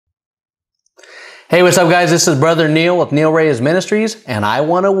Hey, what's up guys? This is Brother Neal with Neal Reyes Ministries, and I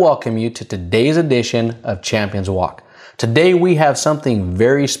want to welcome you to today's edition of Champions Walk. Today we have something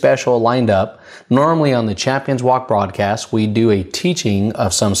very special lined up. Normally on the Champions Walk broadcast, we do a teaching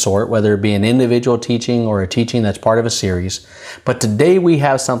of some sort, whether it be an individual teaching or a teaching that's part of a series. But today we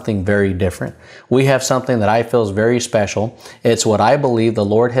have something very different. We have something that I feel is very special. It's what I believe the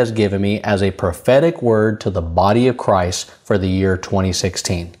Lord has given me as a prophetic word to the body of Christ for the year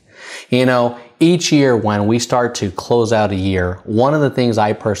 2016. You know, each year when we start to close out a year, one of the things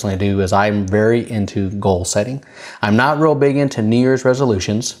I personally do is I'm very into goal setting. I'm not real big into New Year's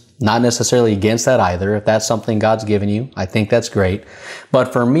resolutions, not necessarily against that either. If that's something God's given you, I think that's great.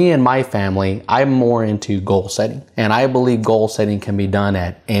 But for me and my family, I'm more into goal setting, and I believe goal setting can be done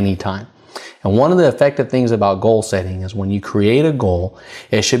at any time. And one of the effective things about goal setting is when you create a goal,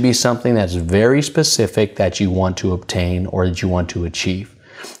 it should be something that's very specific that you want to obtain or that you want to achieve.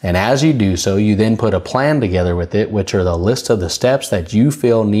 And as you do so, you then put a plan together with it, which are the list of the steps that you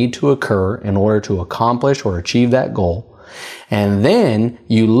feel need to occur in order to accomplish or achieve that goal. And then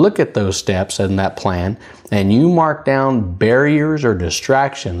you look at those steps in that plan and you mark down barriers or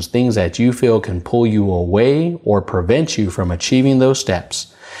distractions, things that you feel can pull you away or prevent you from achieving those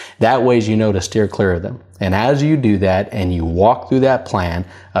steps. That way you know to steer clear of them. And as you do that and you walk through that plan,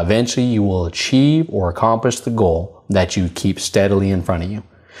 eventually you will achieve or accomplish the goal that you keep steadily in front of you.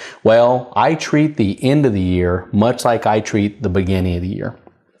 Well, I treat the end of the year much like I treat the beginning of the year.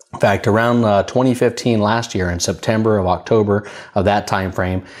 In fact, around 2015 last year in September or October of that time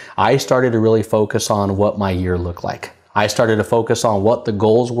frame, I started to really focus on what my year looked like. I started to focus on what the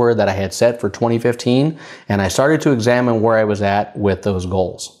goals were that I had set for 2015, and I started to examine where I was at with those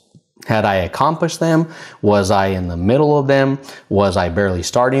goals. Had I accomplished them? Was I in the middle of them? Was I barely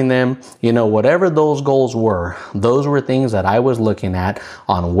starting them? You know, whatever those goals were, those were things that I was looking at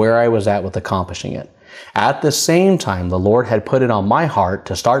on where I was at with accomplishing it. At the same time, the Lord had put it on my heart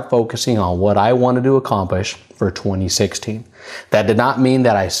to start focusing on what I wanted to accomplish for 2016. That did not mean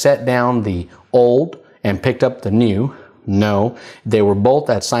that I set down the old and picked up the new. No, they were both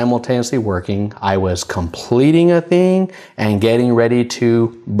at simultaneously working. I was completing a thing and getting ready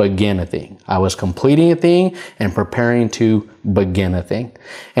to begin a thing. I was completing a thing and preparing to begin a thing.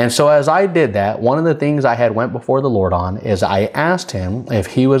 And so as I did that, one of the things I had went before the Lord on is I asked him if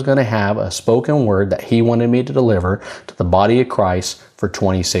he was going to have a spoken word that he wanted me to deliver to the body of Christ for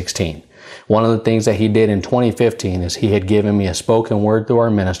 2016. One of the things that he did in 2015 is he had given me a spoken word through our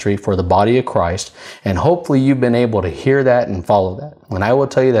ministry for the body of Christ, and hopefully you've been able to hear that and follow that. And I will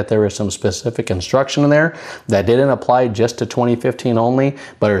tell you that there is some specific instruction in there that didn't apply just to 2015 only,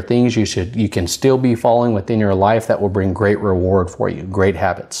 but are things you can still be following within your life that will bring great reward for you, great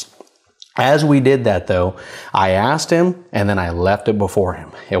habits. As we did that though, I asked him and then I left it before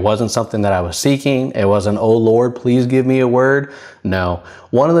him. It wasn't something that I was seeking. It wasn't, oh Lord, please give me a word. No.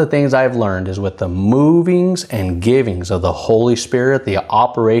 One of the things I've learned is with the movings and givings of the Holy Spirit, the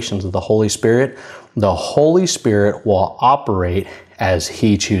operations of the Holy Spirit will operate as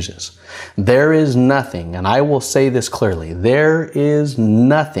he chooses. There is nothing, and I will say this clearly, there is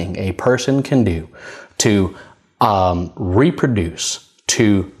nothing a person can do to reproduce,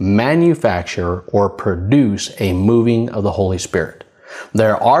 to manufacture or produce a moving of the Holy Spirit.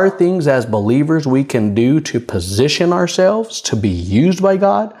 There are things as believers we can do to position ourselves to be used by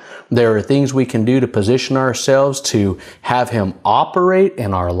God. There are things we can do to position ourselves to have him operate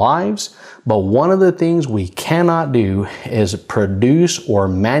in our lives. But one of the things we cannot do is produce or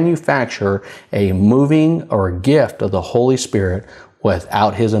manufacture a moving or gift of the Holy Spirit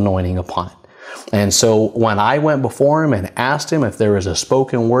without his anointing upon it. And so when I went before him and asked him if there was a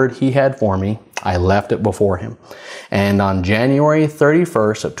spoken word he had for me, I left it before him. And on January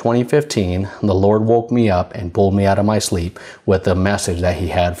 31st of 2015, the Lord woke me up and pulled me out of my sleep with the message that he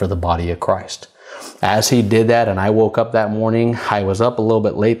had for the body of Christ. As he did that and I woke up that morning, I was up a little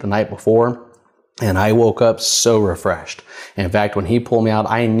bit late the night before, and I woke up so refreshed. In fact, when he pulled me out,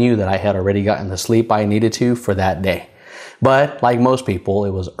 I knew that I had already gotten the sleep I needed to for that day. But like most people, it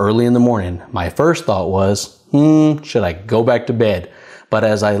was early in the morning. My first thought was, should I go back to bed? But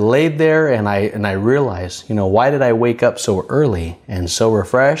as I laid there and I realized, why did I wake up so early and so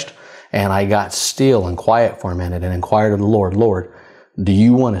refreshed? And I got still and quiet for a minute and inquired of the Lord, Lord, do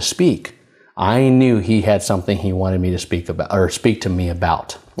you want to speak? I knew he had something he wanted me to speak about or speak to me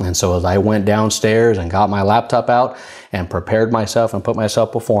about. And so as I went downstairs and got my laptop out and prepared myself and put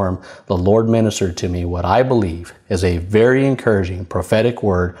myself before him, the Lord ministered to me what I believe is a very encouraging prophetic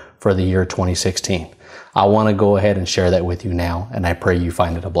word for the year 2016. I want to go ahead and share that with you now, and I pray you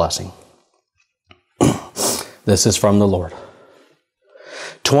find it a blessing. This is from the Lord.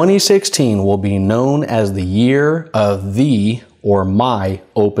 2016 will be known as the year of the or my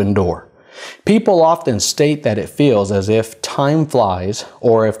open door. People often state that it feels as if time flies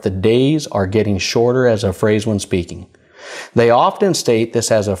or if the days are getting shorter as a phrase when speaking. They often state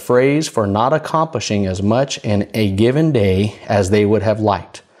this as a phrase for not accomplishing as much in a given day as they would have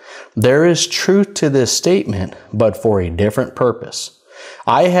liked. There is truth to this statement, but for a different purpose.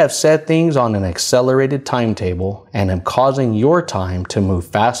 I have set things on an accelerated timetable and am causing your time to move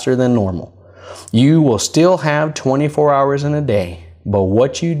faster than normal. You will still have 24 hours in a day, but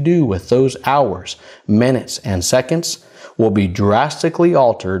what you do with those hours, minutes, and seconds will be drastically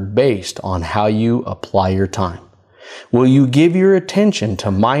altered based on how you apply your time. Will you give your attention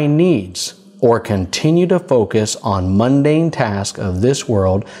to my needs or continue to focus on mundane tasks of this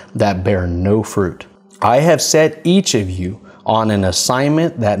world that bear no fruit? I have set each of you on an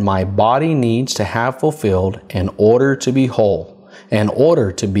assignment that my body needs to have fulfilled in order to be whole, in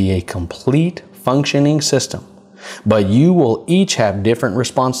order to be a complete functioning system. But you will each have different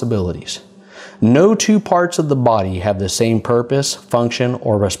responsibilities. No two parts of the body have the same purpose, function,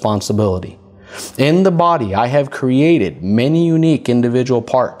 or responsibility. In the body, I have created many unique individual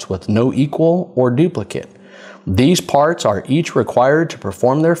parts with no equal or duplicate. These parts are each required to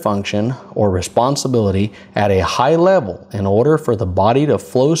perform their function or responsibility at a high level in order for the body to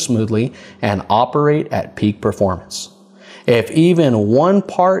flow smoothly and operate at peak performance. If even one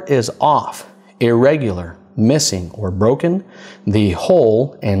part is off, irregular, missing, or broken, the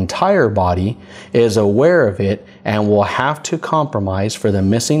whole entire body is aware of it and will have to compromise for the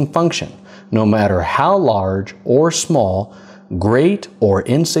missing function, no matter how large or small, great or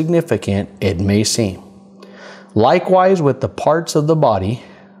insignificant it may seem. Likewise, with the parts of the body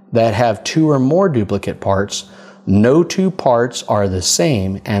that have two or more duplicate parts, no two parts are the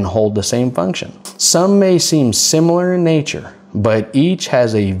same and hold the same function. Some may seem similar in nature, but each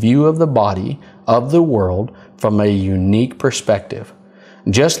has a view of the body, of the world, from a unique perspective.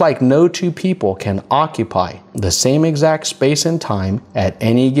 Just like no two people can occupy the same exact space and time at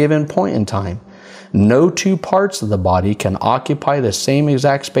any given point in time, no two parts of the body can occupy the same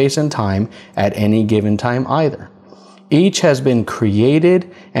exact space and time at any given time either. Each has been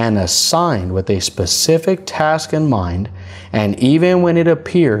created and assigned with a specific task in mind, and even when it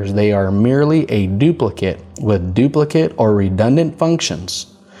appears they are merely a duplicate with duplicate or redundant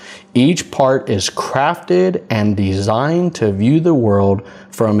functions, each part is crafted and designed to view the world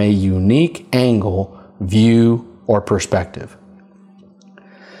from a unique angle, view, or perspective.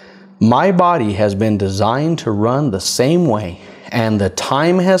 My body has been designed to run the same way, and the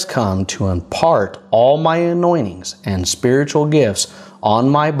time has come to impart all my anointings and spiritual gifts on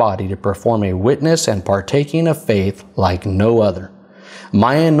my body to perform a witness and partaking of faith like no other.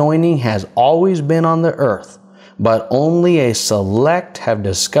 My anointing has always been on the earth, but only a select have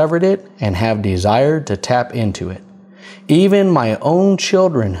discovered it and have desired to tap into it. Even my own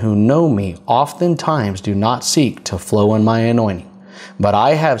children who know me oftentimes do not seek to flow in my anointing. But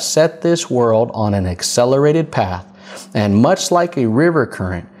I have set this world on an accelerated path, and much like a river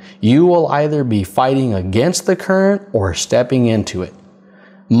current, you will either be fighting against the current or stepping into it.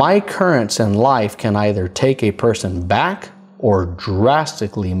 My currents in life can either take a person back or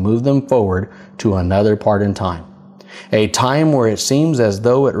drastically move them forward to another part in time. A time where it seems as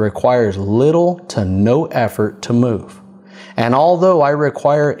though it requires little to no effort to move. And although I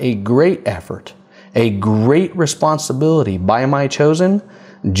require a great effort, a great responsibility by my chosen,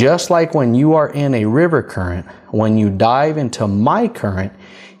 just like when you are in a river current, when you dive into my current,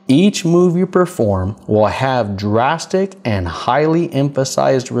 each move you perform will have drastic and highly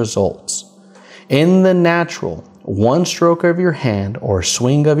emphasized results. In the natural, one stroke of your hand or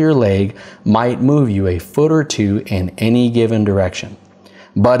swing of your leg might move you a foot or two in any given direction.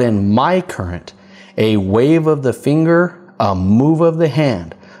 But in my current, a wave of the finger, a move of the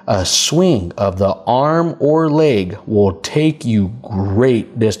hand, a swing of the arm or leg will take you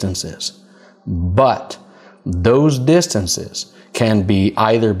great distances. But those distances can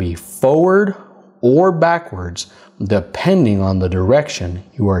either be forward or backwards, depending on the direction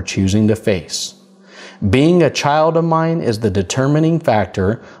you are choosing to face. Being a child of mine is the determining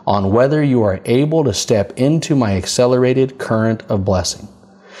factor on whether you are able to step into my accelerated current of blessing.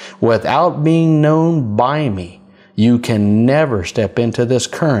 Without being known by me, you can never step into this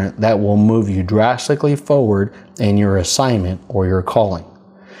current that will move you drastically forward in your assignment or your calling.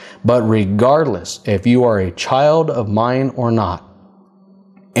 But regardless if you are a child of mine or not,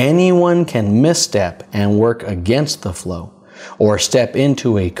 anyone can misstep and work against the flow, or step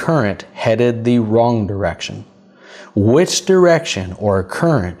into a current headed the wrong direction. Which direction or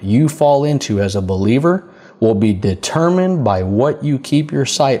current you fall into as a believer will be determined by what you keep your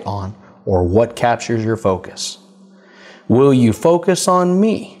sight on or what captures your focus. Will you focus on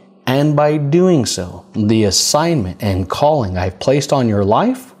me, and by doing so, the assignment and calling I've placed on your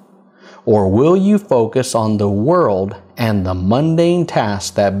life? Or will you focus on the world and the mundane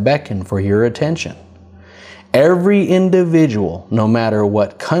tasks that beckon for your attention? Every individual, no matter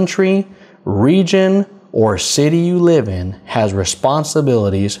what country, region, or city you live in, has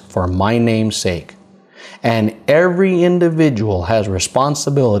responsibilities for my name's sake. And every individual has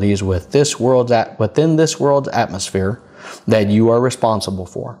responsibilities within this world's atmosphere that you are responsible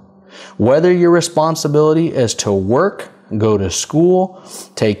for. Whether your responsibility is to work, go to school,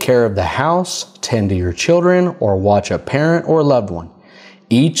 take care of the house, tend to your children, or watch a parent or loved one,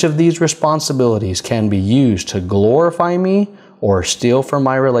 each of these responsibilities can be used to glorify me or steal from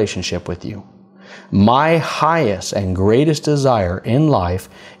my relationship with you. My highest and greatest desire in life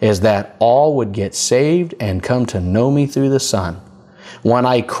is that all would get saved and come to know me through the Son. When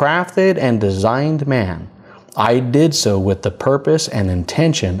I crafted and designed man, I did so with the purpose and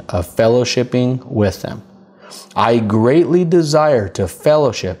intention of fellowshipping with them. I greatly desire to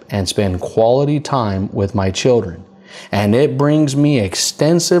fellowship and spend quality time with my children, and it brings me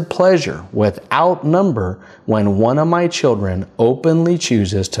extensive pleasure without number when one of my children openly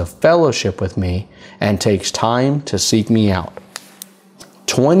chooses to fellowship with me and takes time to seek me out.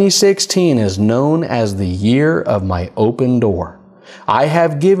 2016 is known as the year of my open door. I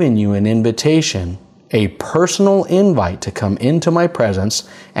have given you an invitation, a personal invite to come into my presence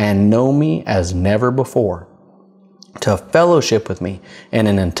and know me as never before, to fellowship with me in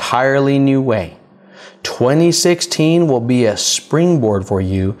an entirely new way. 2016 will be a springboard for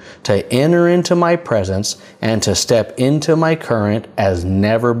you to enter into my presence and to step into my current as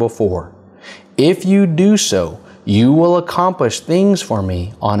never before. If you do so, you will accomplish things for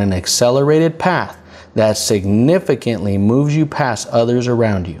me on an accelerated path that significantly moves you past others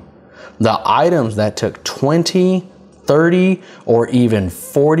around you. The items that took 20, 30, or even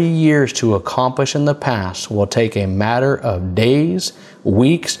 40 years to accomplish in the past will take a matter of days,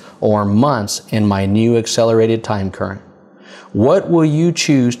 weeks, or months in my new accelerated time current. What will you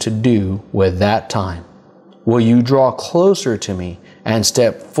choose to do with that time? Will you draw closer to me and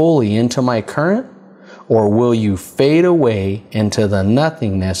step fully into my current? Or will you fade away into the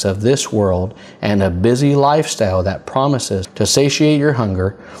nothingness of this world and a busy lifestyle that promises to satiate your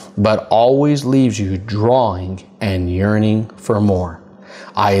hunger, but always leaves you drawing and yearning for more?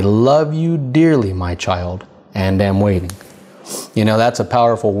 I love you dearly, my child, and am waiting. You know, that's a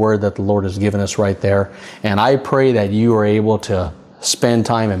powerful word that the Lord has given us right there. And I pray that you are able to spend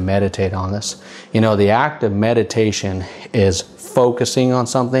time and meditate on this. You know, the act of meditation is focusing on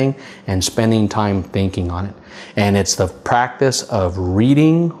something and spending time thinking on it. And it's the practice of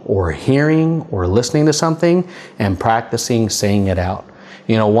reading or hearing or listening to something and practicing saying it out.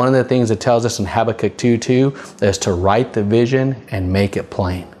 You know, one of the things it tells us in Habakkuk 2:2 is to write the vision and make it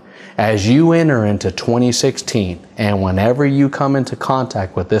plain. As you enter into 2016, and whenever you come into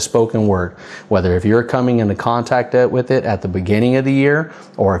contact with this spoken word, whether if you're coming into contact with it at the beginning of the year,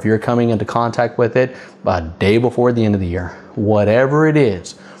 or if you're coming into contact with it a day before the end of the year, whatever it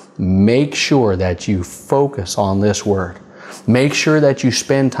is, make sure that you focus on this word. Make sure that you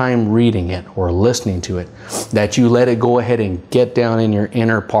spend time reading it or listening to it, that you let it go ahead and get down in your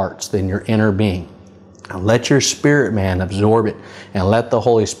inner parts, in your inner being. Let your spirit man absorb it and let the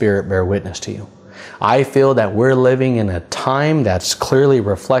Holy Spirit bear witness to you. I feel that we're living in a time that's clearly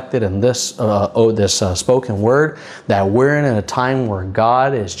reflected in this spoken word, that we're in a time where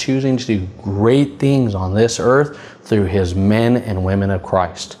God is choosing to do great things on this earth through His men and women of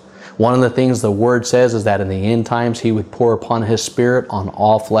Christ. One of the things the Word says is that in the end times He would pour upon His Spirit on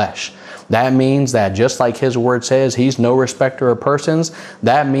all flesh. That means that just like His Word says, He's no respecter of persons.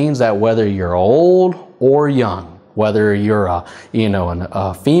 That means that whether you're old or young, whether you're a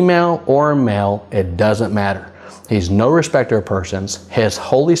female or a male, it doesn't matter. He's no respecter of persons. His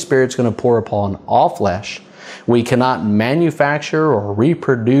Holy Spirit's going to pour upon all flesh. We cannot manufacture or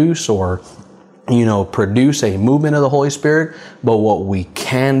reproduce or produce a movement of the Holy Spirit, but what we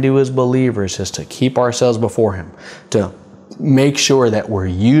can do as believers is to keep ourselves before Him, to make sure that we're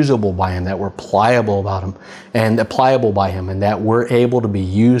usable by Him, that we're pliable about Him, and pliable by Him, and that we're able to be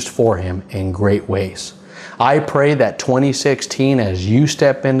used for Him in great ways. I pray that 2016, as you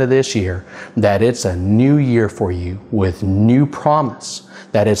step into this year, that it's a new year for you with new promise,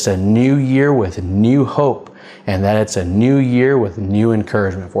 that it's a new year with new hope, and that it's a new year with new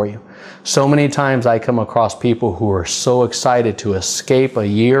encouragement for you. So many times I come across people who are so excited to escape a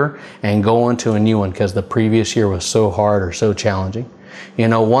year and go into a new one because the previous year was so hard or so challenging. You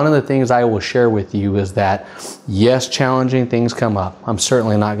know, one of the things I will share with you is that, yes, challenging things come up. I'm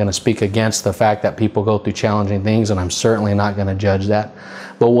certainly not going to speak against the fact that people go through challenging things, and I'm certainly not going to judge that.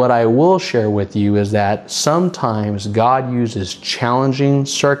 But what I will share with you is that sometimes God uses challenging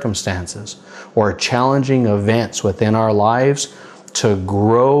circumstances or challenging events within our lives to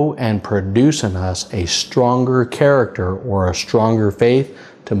grow and produce in us a stronger character or a stronger faith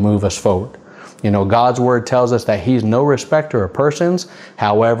to move us forward. You know, God's word tells us that He's no respecter of persons.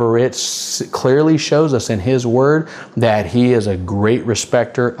 However, it clearly shows us in His word that He is a great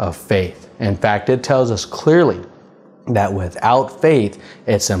respecter of faith. In fact, it tells us clearly that without faith,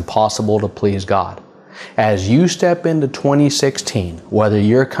 it's impossible to please God. As you step into 2016, whether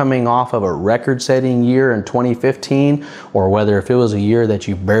you're coming off of a record-setting year in 2015, or whether if it was a year that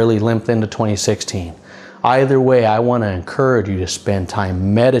you barely limped into 2016, either way, I want to encourage you to spend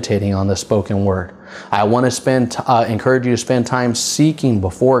time meditating on the spoken word. I want to encourage you to spend time seeking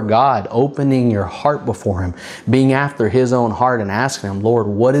before God, opening your heart before Him, being after His own heart and asking Him, Lord,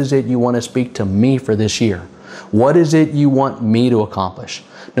 what is it you want to speak to me for this year? What is it you want me to accomplish?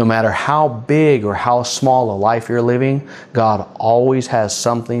 No matter how big or how small a life you're living, God always has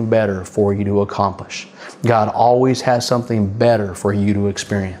something better for you to accomplish. God always has something better for you to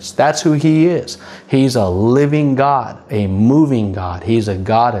experience. That's who He is. He's a living God, a moving God. He's a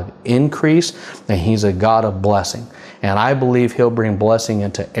God of increase, and He's a God of blessing. And I believe He'll bring blessing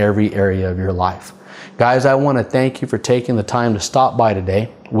into every area of your life. Guys, I want to thank you for taking the time to stop by today.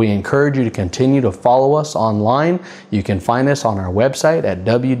 We encourage you to continue to follow us online. You can find us on our website at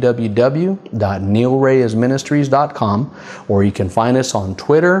www.nealreyesministries.com, or you can find us on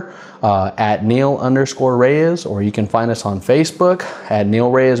Twitter at Neal_Reyes, or you can find us on Facebook at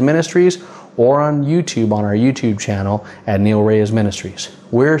Neal Reyes Ministries, or on YouTube on our YouTube channel at Neal Reyes Ministries.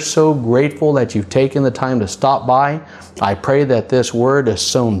 We're so grateful that you've taken the time to stop by. I pray that this word is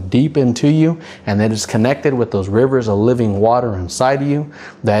sown deep into you and that it's connected with those rivers of living water inside of you,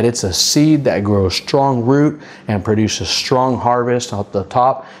 that it's a seed that grows strong root and produces strong harvest up the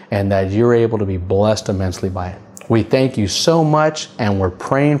top, and that you're able to be blessed immensely by it. We thank you so much, and we're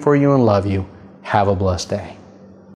praying for you and love you. Have a blessed day.